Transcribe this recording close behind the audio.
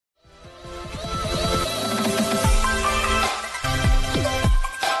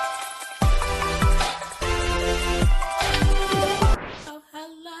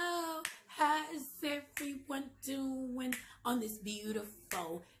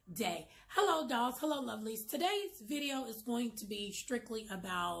day. Hello dolls, hello lovelies. Today's video is going to be strictly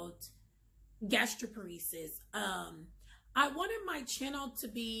about gastroparesis. I wanted my channel to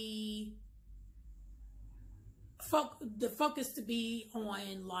be the focus to be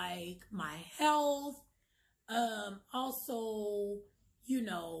on like my health, also, you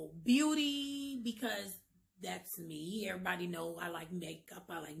know, beauty, because that's me. Everybody know I like makeup,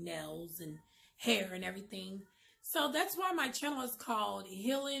 I like nails and hair and everything. So that's why my channel is called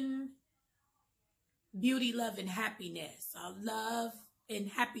Healing, Beauty, Love, and Happiness. Love and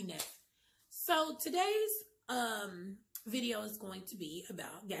happiness. So today's video is going to be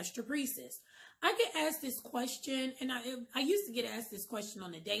about gastroparesis. I get asked this question, and I used to get asked this question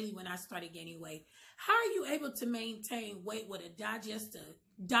on the daily when I started gaining weight. How are you able to maintain weight with a digestion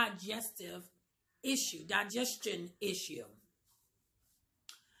issue?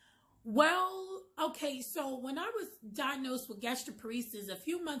 Well, okay, so when I was diagnosed with gastroparesis, a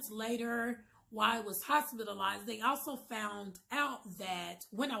few months later, while I was hospitalized, they also found out that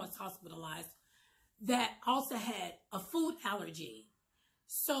when I was hospitalized, that I also had a food allergy.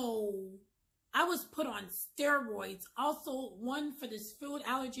 So I was put on steroids, also one for this food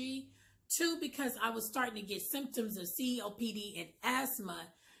allergy, two because I was starting to get symptoms of COPD and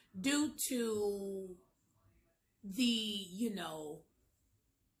asthma due to the, you know,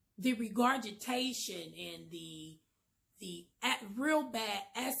 the regurgitation and the real bad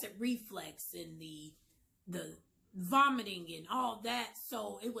acid reflux and the vomiting and all that.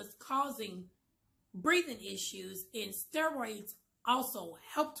 So it was causing breathing issues, and steroids also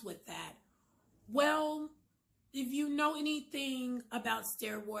helped with that. Well, if you know anything about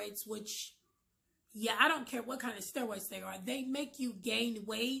steroids, which, yeah, I don't care what kind of steroids they are, they make you gain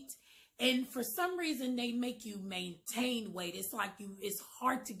weight. And for some reason, they make you maintain weight. It's like it's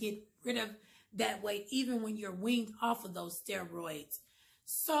hard to get rid of that weight, even when you're weaned off of those steroids.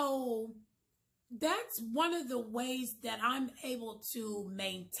 So that's one of the ways that I'm able to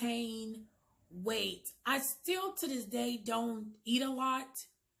maintain weight. I still, to this day, don't eat a lot.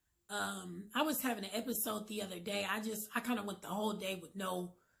 I was having an episode the other day. I kind of went the whole day with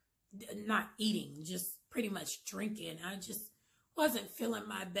not eating, just pretty much drinking. I just wasn't feeling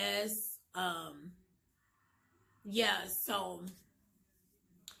my best. Yeah, so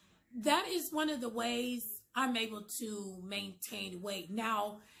that is one of the ways I'm able to maintain weight.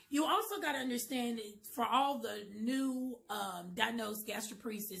 Now, you also got to understand, for all the new diagnosed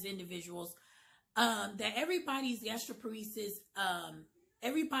gastroparesis individuals, that everybody's gastroparesis,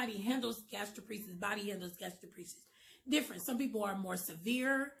 everybody handles gastroparesis, body handles gastroparesis different. Some people are more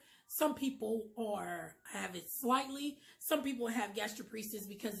severe. Some people have it slightly. Some people have gastroparesis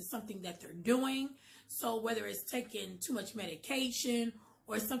because it's something that they're doing. So whether it's taking too much medication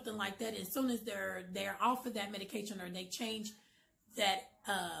or something like that, as soon as they're off of that medication, or they change that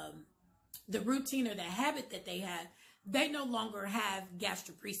the routine or the habit that they have, they no longer have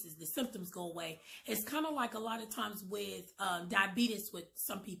gastroparesis. The symptoms go away. It's kind of like a lot of times with diabetes with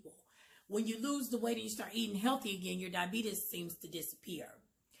some people. When you lose the weight and you start eating healthy again, your diabetes seems to disappear.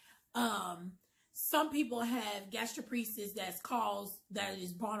 Some people have gastroparesis that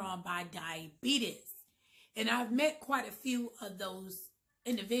is brought on by diabetes. And I've met quite a few of those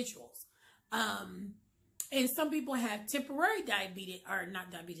individuals. And some people have temporary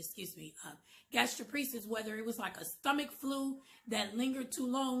gastroparesis, whether it was like a stomach flu that lingered too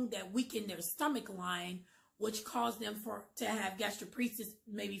long, that weakened their stomach line, which caused them to have gastroparesis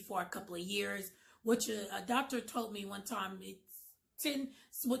maybe for a couple of years, which a doctor told me one time,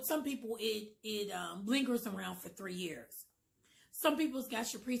 with some people, it lingers around for 3 years. Some people's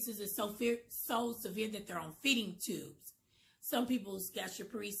gastroparesis is so severe that they're on feeding tubes. Some people's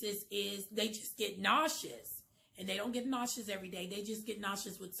gastroparesis is they just get nauseous, and they don't get nauseous every day. They just get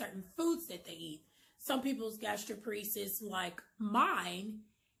nauseous with certain foods that they eat. Some people's gastroparesis, like mine,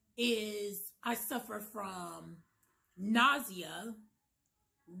 is I suffer from nausea,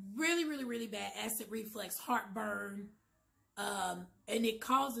 really, really, really bad acid reflux, heartburn, and it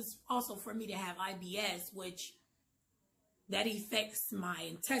causes also for me to have IBS, which that affects my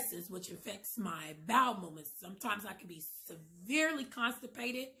intestines, which affects my bowel movements. Sometimes I can be severely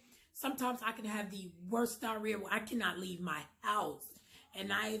constipated. Sometimes I can have the worst diarrhea where I cannot leave my house.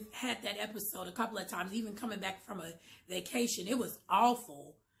 And I've had that episode a couple of times, even coming back from a vacation. It was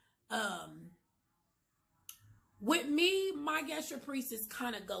awful. With me, my gastroparesis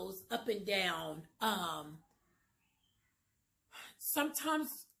kind of goes up and down.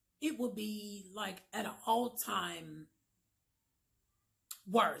 Sometimes it will be like at an all-time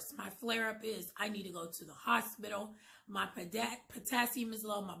worse. My flare-up is I need to go to the hospital. My potassium is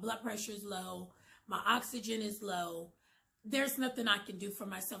low. My blood pressure is low. My oxygen is low. there's nothing I can do for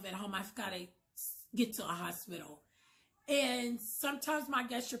myself at home. I've got to get to a hospital. And sometimes my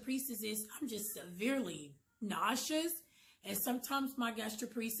gastroparesis is I'm just severely nauseous. And sometimes my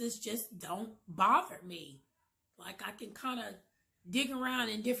gastroparesis just don't bother me. Like I can kind of dig around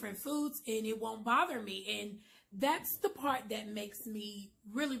in different foods and it won't bother me. And that's the part that makes me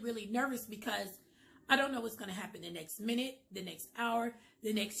really, really nervous, because I don't know what's going to happen the next minute, the next hour,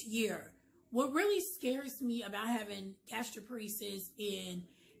 the next year. What really scares me about having gastroparesis is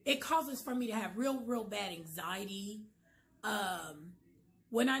it causes for me to have real, real bad anxiety.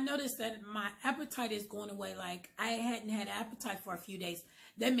 When I notice that my appetite is going away, like I hadn't had appetite for a few days,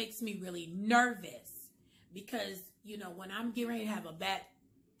 that makes me really nervous, because, you know, when I'm getting ready to have a bad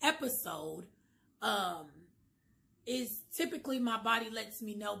episode, is typically my body lets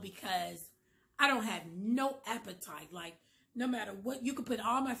me know, because I don't have no appetite. Like no matter what, you could put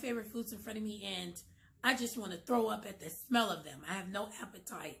all my favorite foods in front of me and I just want to throw up at the smell of them. I have no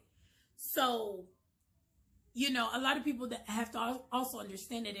appetite. So, you know, a lot of people that have to also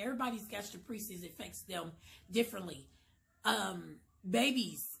understand that everybody's gastroparesis affects them differently.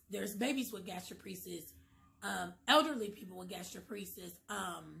 Babies, there's babies with gastroparesis, elderly people with gastroparesis,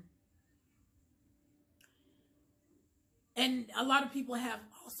 and a lot of people have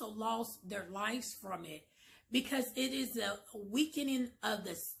also lost their lives from it, because it is a weakening of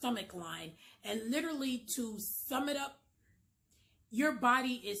the stomach line. And literally, to sum it up, your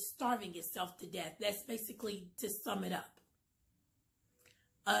body is starving itself to death. That's basically to sum it up.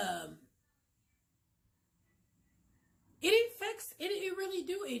 It affects, it really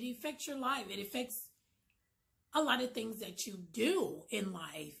do. It affects your life. It affects a lot of things that you do in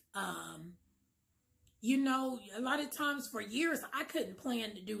life. You know, a lot of times for years, I couldn't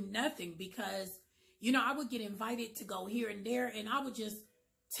plan to do nothing, because, you know, I would get invited to go here and there, and I would just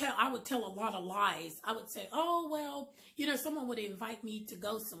I would tell a lot of lies. I would say, oh, well, you know, someone would invite me to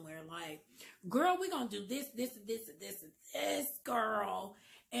go somewhere, like, girl, we're going to do this, this, and this, and this, and this, girl.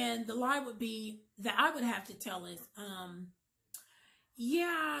 And the lie would be that I would have to tell is,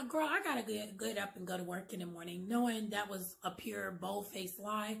 yeah, girl, I got to get up and go to work in the morning, knowing that was a pure bold-faced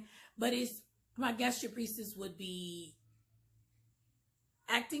lie. But it's, my gastroparesis would be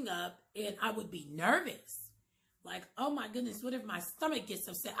acting up, and I would be nervous. Like, oh my goodness, what if my stomach gets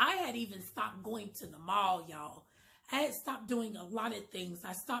upset? I had even stopped going to the mall, y'all. I had stopped doing a lot of things.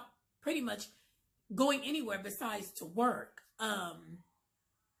 I stopped pretty much going anywhere besides to work. I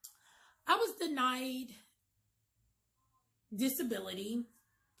was denied disability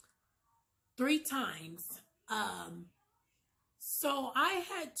 3 times. So I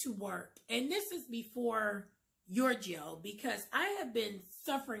had to work. And this is before your jail, because I have been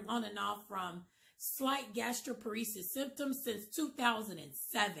suffering on and off from slight gastroparesis symptoms since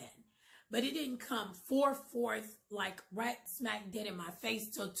 2007, but it didn't come forth like right smack dead in my face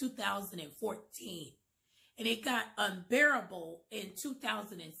till 2014, and it got unbearable in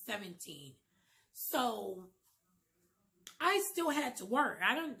 2017. So I still had to work.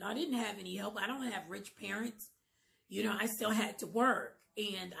 I didn't have any help. I don't have rich parents. You know, I still had to work,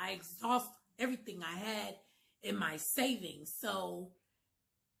 and I exhausted everything I had in my savings. So,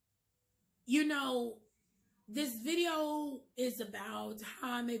 you know, this video is about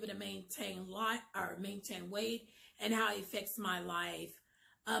how I'm able to maintain weight and how it affects my life.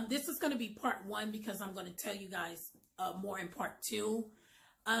 This is going to be part 1, because I'm going to tell you guys more in part 2.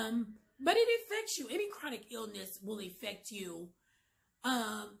 But it affects you. Any chronic illness will affect you.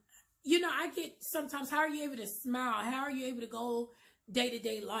 You know, I get sometimes, how are you able to smile? How are you able to go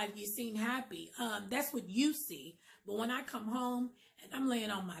day-to-day life? You seem happy. That's what you see. But when I come home and I'm laying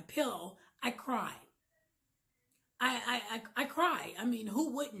on my pillow, I cry. I cry. I mean,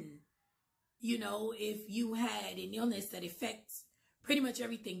 who wouldn't? You know, if you had an illness that affects pretty much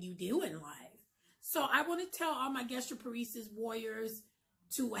everything you do in life. So I want to tell all my gastroparesis warriors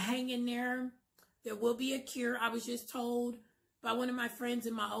to hang in there. There will be a cure. I was just told by one of my friends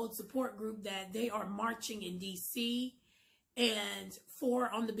in my old support group that they are marching in DC and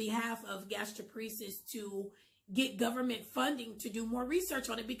on the behalf of gastroparesis to get government funding to do more research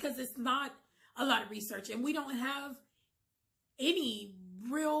on it, because it's not a lot of research and we don't have any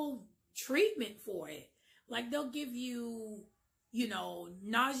real treatment for it. Like, they'll give you, you know,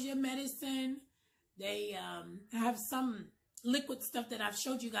 nausea medicine. They have some liquid stuff that I've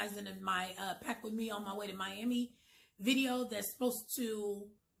showed you guys in my Pack With Me on My Way to Miami video that's supposed to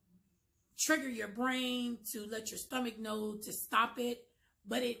trigger your brain to let your stomach know to stop it,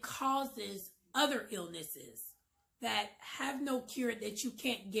 but it causes other illnesses that have no cure, that you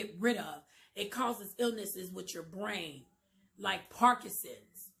can't get rid of. It causes illnesses with your brain, like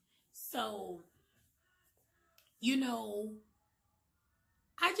Parkinson's. So, you know,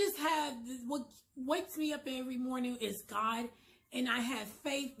 I just have, what wakes me up every morning is God. And I have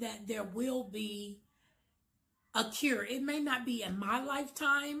faith that there will be a cure. It may not be in my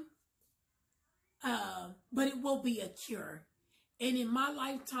lifetime, but it will be a cure. And in my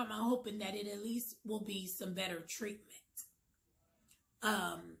lifetime, I'm hoping that it at least will be some better treatment.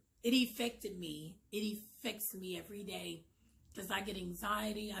 It affected me. It affects me every day because I get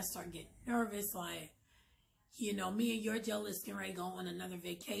anxiety. I start getting nervous. Like, you know, me and your Joe is getting ready to go on another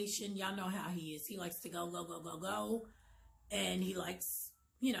vacation. Y'all know how he is. He likes to go, go, go, go, go. And he likes,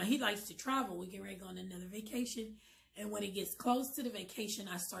 you know, he likes to travel. We get ready to go on another vacation. And when it gets close to the vacation,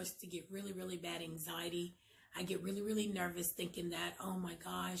 I start to get really, really bad anxiety. I get really, really nervous thinking that, oh my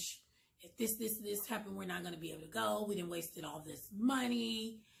gosh, if this happened, we're not going to be able to go. We didn't wasted all this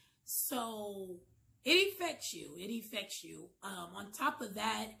money. So it affects you. It affects you. On top of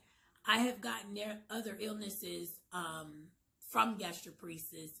that, I have gotten other illnesses from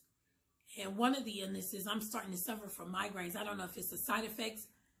gastroparesis. And one of the illnesses, I'm starting to suffer from migraines. I don't know if it's the side effects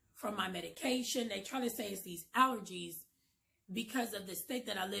from my medication. They try to say it's these allergies because of the state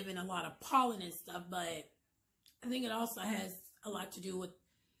that I live in, a lot of pollen and stuff. But I think it also has a lot to do with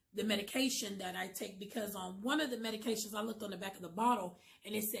the medication that I take, because on one of the medications, I looked on the back of the bottle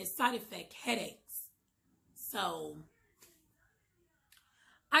and it says side effect headaches. So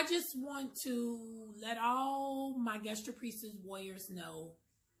I just want to let all my gastroparesis warriors know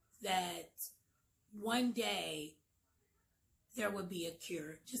that one day there will be a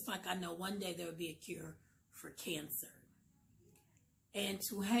cure, just like I know one day there will be a cure for cancer. And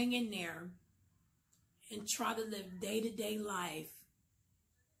to hang in there and try to live day-to-day life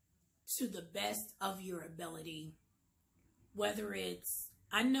to the best of your ability. Whether it's,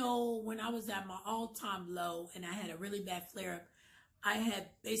 I know when I was at my all-time low and I had a really bad flare-up, I had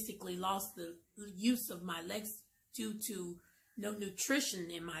basically lost the use of my legs due to no nutrition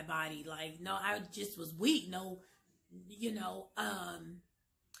in my body. Like, no, I just was weak. No, you know,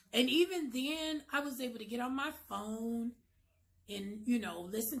 and even then I was able to get on my phone and, you know,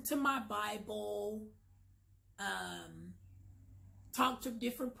 listen to my Bible, talk to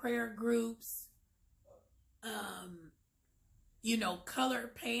different prayer groups, you know,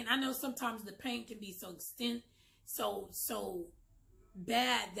 color paint. I know sometimes the paint can be so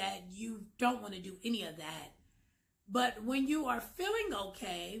bad that you don't want to do any of that. But when you are feeling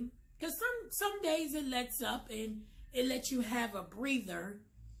okay, because some days it lets up and it lets you have a breather,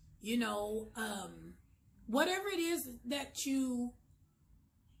 you know, whatever it is that you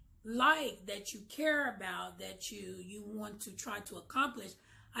like, that you care about, that you want to try to accomplish,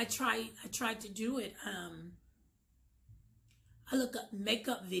 I try to do it. I look up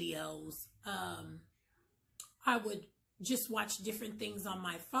makeup videos. I would just watch different things on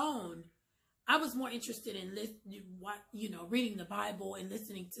my phone. I was more interested in reading the Bible and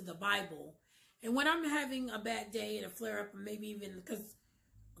listening to the Bible. And when I'm having a bad day and a flare up, or maybe even because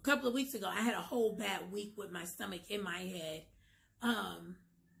a couple of weeks ago I had a whole bad week with my stomach in my head,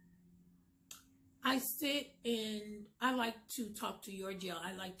 I sit and I like to talk to your Jill.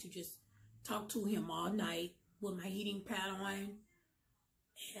 I like to just talk to him all night with my heating pad on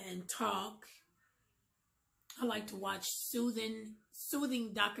and talk. I like to watch soothing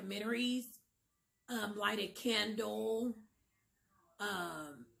documentaries, light a candle,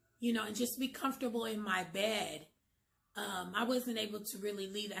 you know, and just be comfortable in my bed. I wasn't able to really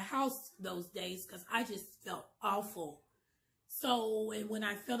leave the house those days because I just felt awful. So, and when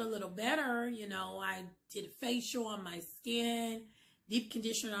I felt a little better, you know, I did a facial on my skin, deep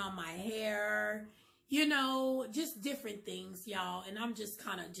conditioner on my hair, you know, just different things, y'all. And I'm just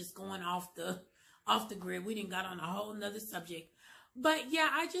kind of just going off the grid. We didn't got on a whole nother subject. But yeah,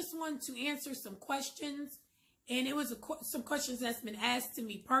 I just wanted to answer some questions. And it was some questions that's been asked to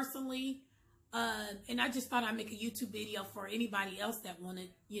me personally. And I just thought I'd make a YouTube video for anybody else that wanted,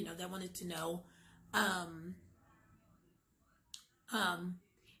 you know, to know.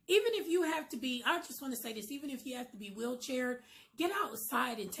 Even if you have to be, I just want to say this, even if you have to be wheelchaired, get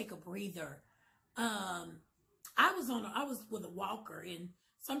outside and take a breather. I was with a walker, and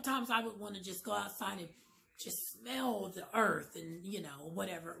sometimes I would want to just go outside and just smell the earth and, you know,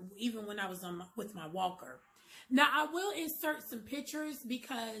 whatever, even when I was with my walker. Now, I will insert some pictures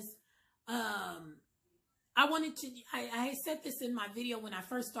because I said this in my video when I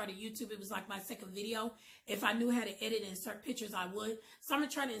first started YouTube. It was like my second video. If I knew how to edit and insert pictures, I would. So I'm going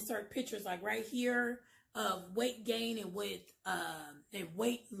to try to insert pictures like right here of weight gain and weight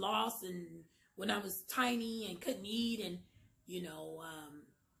loss, and when I was tiny and couldn't eat, and, you know,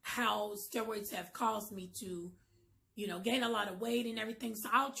 how steroids have caused me to gain a lot of weight and everything. So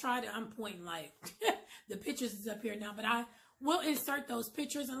I'll try to, I'm pointing like the pictures is up here now, but I will insert those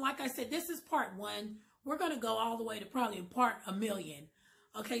pictures. And like I said, this is part 1. We're going to go all the way to probably part 1,000,000.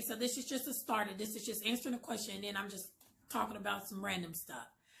 Okay, so this is just a starter. This is just answering a question, and then I'm just talking about some random stuff.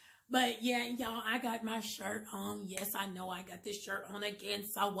 But yeah, y'all, I got my shirt on. Yes, I know I got this shirt on again.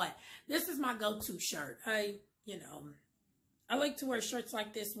 So what? This is my go-to shirt. I like to wear shirts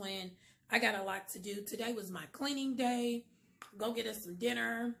like this when I got a lot to do. Today was my cleaning day. Go get us some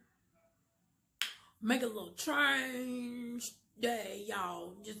dinner. Make a little change day,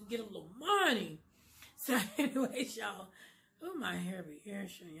 y'all. Just get a little money. So anyways, y'all. Oh, my hair be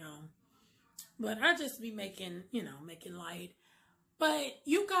irritating, y'all. But I just be making light. But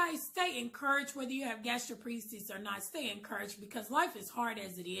you guys stay encouraged whether you have gastroparesis or not. Stay encouraged because life is hard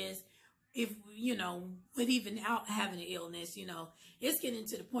as it is. If, with even out having an illness, it's getting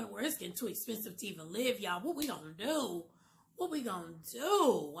to the point where it's getting too expensive to even live, y'all. What we gonna do? What we gonna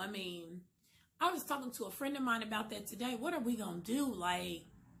do? I mean, I was talking to a friend of mine about that today. What are we gonna do? Like,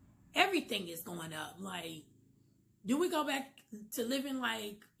 everything is going up. Like, do we go back to living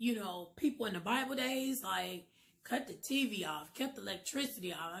like, people in the Bible days? Like, cut the TV off, cut the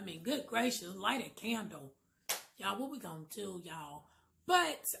electricity off. I mean, good gracious, light a candle. Y'all, what we gonna do, y'all?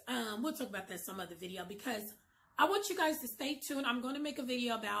 But we'll talk about that some other video because I want you guys to stay tuned. I'm going to make a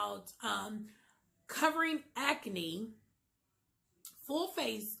video about covering acne, full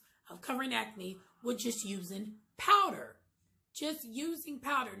face of covering acne with just using powder. Just using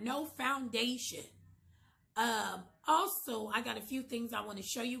powder, no foundation. Also, I got a few things I want to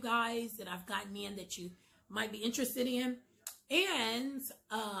show you guys that I've gotten in that you might be interested in. And,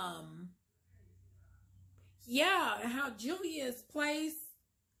 yeah, how Juvia's Place,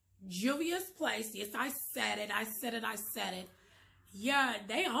 yes, I said it. Yeah,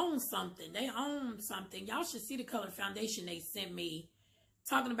 they own something. Y'all should see the color foundation they sent me.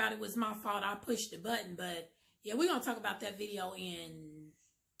 Talking about it was my fault. I pushed the button, but yeah, we're going to talk about that video in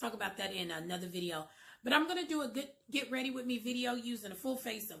another video. But I'm going to do a good get ready with me video using a full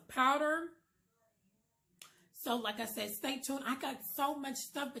face of powder. So like I said, stay tuned. I got so much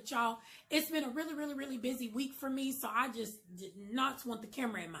stuff, but y'all, it's been a really, really, really busy week for me. So I just did not want the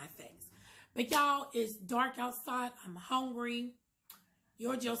camera in my face. But y'all, it's dark outside. I'm hungry.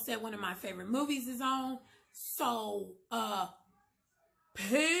 Giorgio said one of my favorite movies is on. So,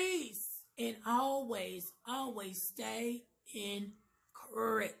 peace. And always, always stay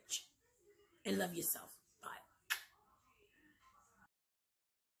encouraged and love yourself.